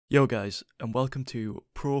Yo guys, and welcome to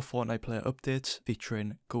Pro Fortnite Player Updates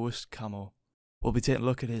featuring Ghost Kamo. We'll be taking a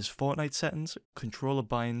look at his Fortnite settings, controller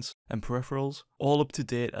binds, and peripherals, all up to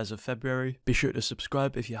date as of February. Be sure to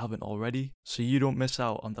subscribe if you haven't already, so you don't miss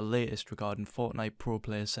out on the latest regarding Fortnite Pro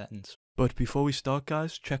Player settings. But before we start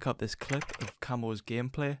guys, check out this clip of Kamo's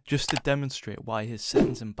gameplay, just to demonstrate why his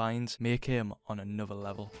settings and binds make him on another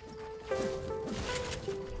level.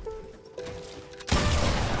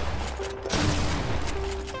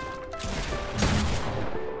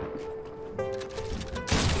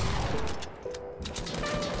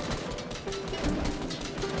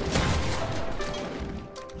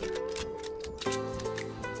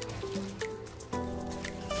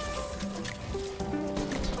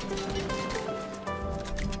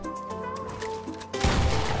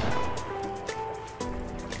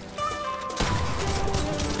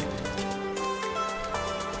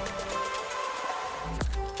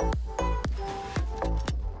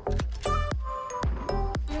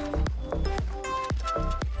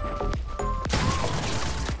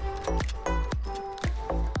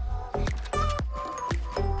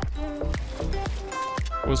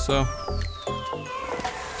 Wo ist er?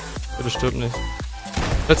 Ja, das stimmt nicht.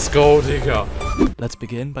 Let's go, Digga! Let's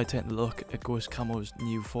begin by taking a look at Ghost Kamo's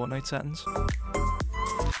new Fortnite settings.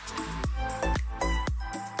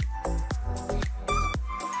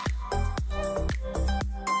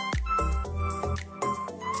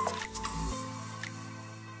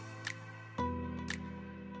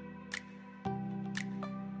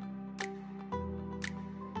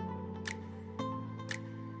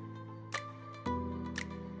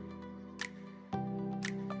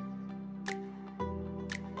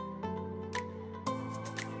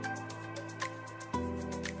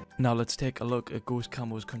 Now let's take a look at Ghost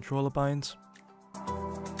Kamo's controller binds.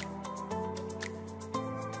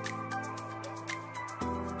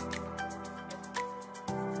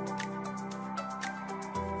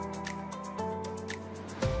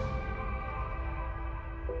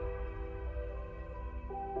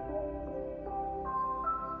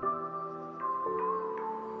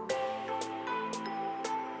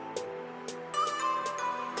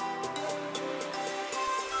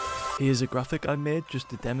 Here's a graphic I made just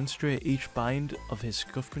to demonstrate each bind of his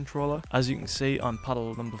scuff controller. As you can see on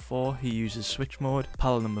paddle number 4 he uses switch mode,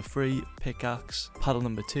 paddle number 3 pickaxe, paddle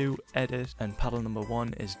number 2 edit, and paddle number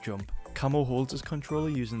 1 is jump. Kamo holds his controller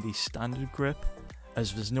using the standard grip,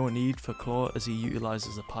 as there's no need for claw as he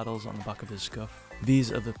utilises the paddles on the back of his scuff.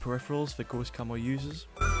 These are the peripherals that Ghost Kamo uses.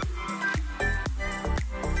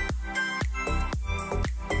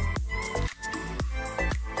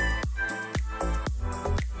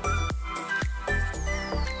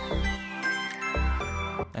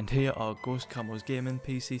 And here are Ghost Kamo's gaming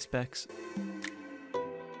PC specs.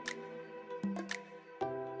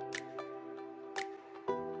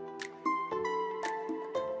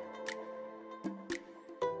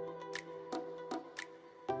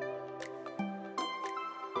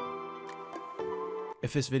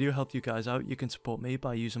 If this video helped you guys out, you can support me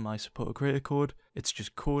by using my supporter creator code. It's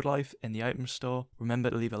just Codelife in the item store. Remember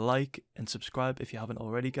to leave a like and subscribe if you haven't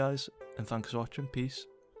already guys, and thanks for watching, peace.